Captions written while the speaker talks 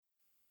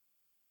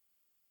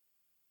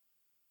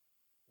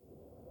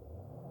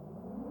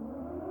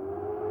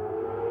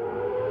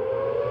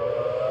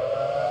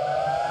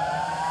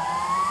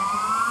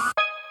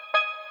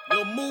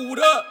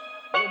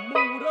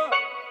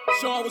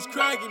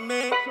cracking,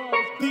 man.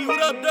 P,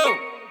 what up, though?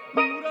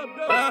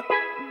 Huh?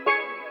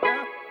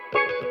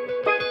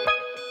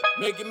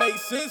 Make it make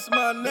sense,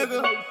 my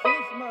nigga.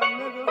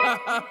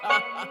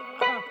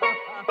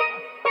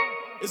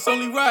 It's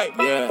only right.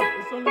 Yeah.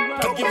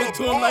 I give it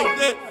to him like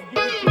that.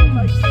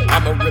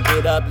 I'ma rip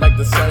it up like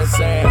the sun and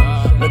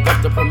sand. Look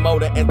up the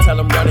promoter and tell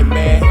him run it,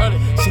 man.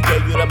 She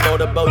gave you the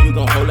motorboat, you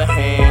gon' hold her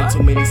hand.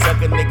 Too many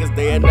sucker niggas,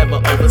 they'll never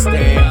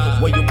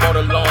overstand. When you mow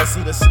the lawn,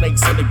 see the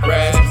snakes in the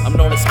grass. I'm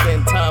known to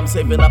spend time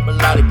saving up a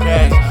lot of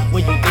cash.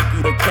 When you think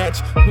you the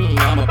catch,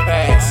 I'ma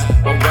pass.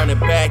 Or run it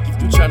back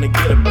if you tryna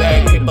get a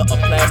bag. Paper or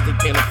plastic,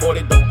 can't afford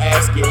it, don't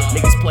ask it.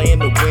 Niggas play in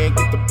the wind,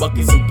 get the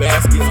buckets and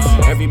baskets.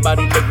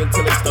 Everybody living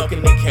till they stuck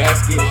in the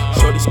casket.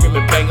 Shorty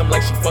screaming bang, I'm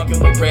like she fucking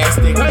with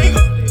Rastic.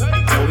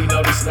 So we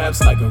know these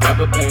snaps like a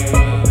rubber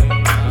band.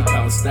 We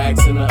count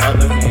stacks in the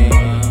other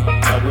hand.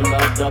 Double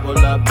up, double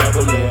up,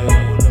 double it.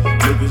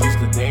 Niggas used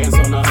to dance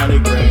on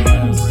 100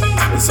 grams.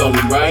 It's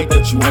only right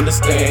that you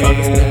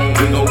understand.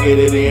 We gon' get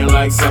it in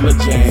like summer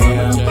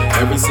jam.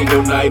 Every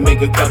single night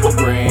make a couple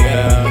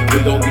grand. We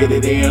gon' get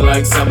it in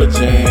like summer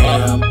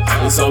jam.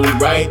 It's only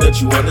right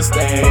that you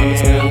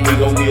understand. We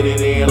gon' get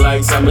it in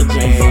like summer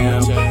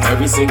jam.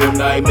 Every single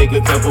night make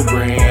a couple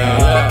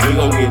grand. We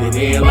gon' get it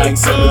in like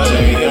summer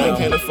jam.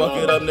 Can't fuck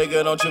it up,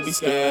 nigga, don't you be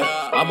scared.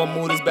 I'ma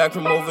move this back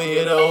from over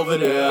here to over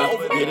there.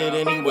 Get it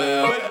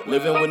anywhere,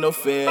 living with no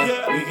fear.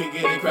 We can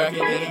get it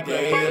cracking any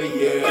day of the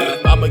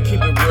year. I'ma keep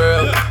it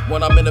real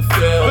when I'm in the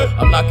field.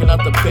 I'm knocking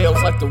out the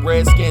bills like the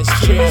Redskins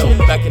chill.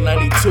 Back in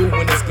 92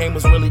 when this game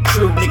was really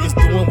true. Niggas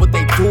doing what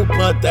they do,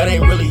 but that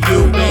ain't really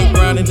you. Been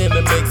grinding in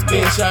the mix,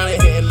 been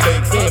shining, hitting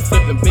licks, been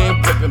flipping,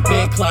 been ripping,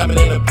 been climbing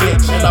in a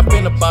bitch. And I've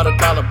been about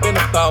 $1, been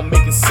about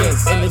making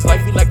sense. In this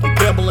life you like you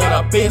gambling,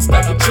 I've been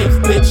stacking chips,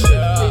 bitch.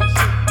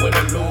 When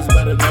they lose,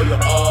 better know your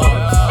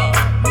odds.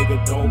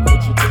 Nigga, don't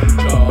quit your day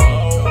job.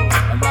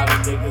 A lot of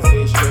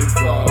niggas is straight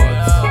frauds.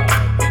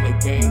 In the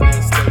game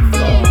that stay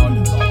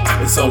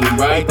flawed. It's only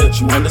right that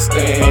you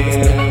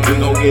understand. We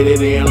gon' get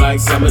it in like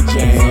summer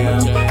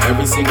jam.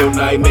 Every single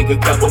night make a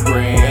couple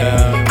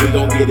grand. We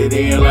gon' get it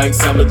in like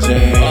summer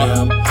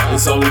jam.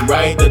 It's only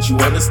right that you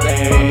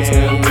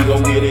understand. We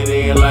gon' get it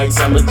in like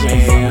summer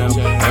jam.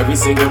 Every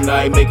single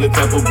night make a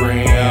couple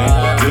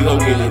grand. We gon'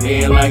 get it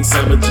in like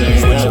summer jam.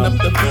 Switching up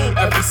the beat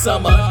every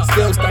summer.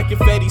 Still stacking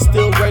fatty,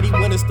 still ready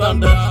when it's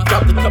thunder.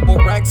 Dropped a couple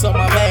racks on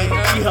my main.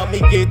 She helped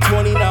me get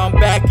 20, now I'm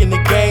back in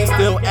the game.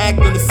 Still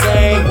acting the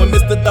same. When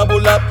Mr.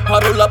 Double Up,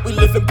 huddle up, we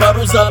lifting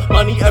puddles up.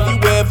 Money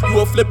everywhere, if you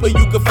a flipper,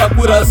 you can fuck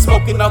with us.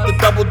 Smoking out the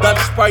double Dutch,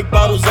 Sprite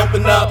bottles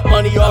open up.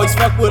 Money always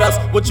fuck with us.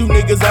 What you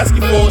niggas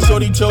asking for?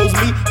 Shorty chose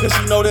me, cause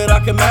she know that I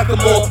can mack 'em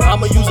more.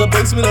 I'ma use her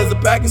basement as a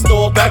packing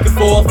store, back and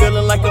forth.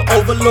 Feeling like an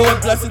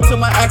overlord, blessing to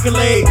my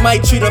accolade.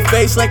 Might treat her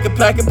face like a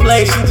pack and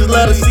play. She just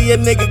let her see a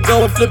nigga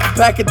go and flip a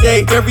pack a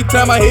day. Every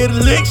time I hit a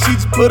lick, she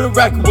just put a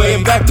rack away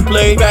and back to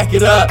play. Back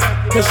it up,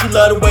 cause she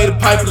love the way the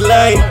pipe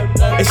lay.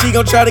 And she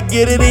gon' try to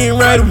get it in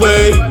right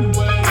away.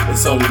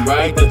 It's only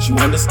right that you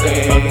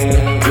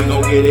understand. We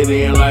gon' get it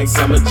in like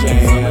summer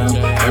jam.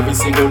 Every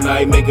single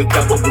night make a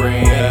couple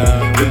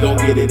grand. We gon'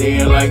 get it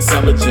in like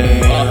summer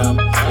jam.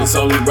 It's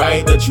only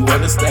right that you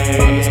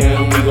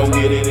understand. We gon'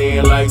 get it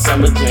in like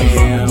summer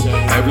jam.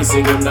 Every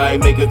single night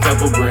make a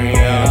couple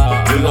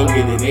grand. We gon'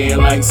 get it in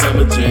like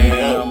summer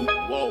jam.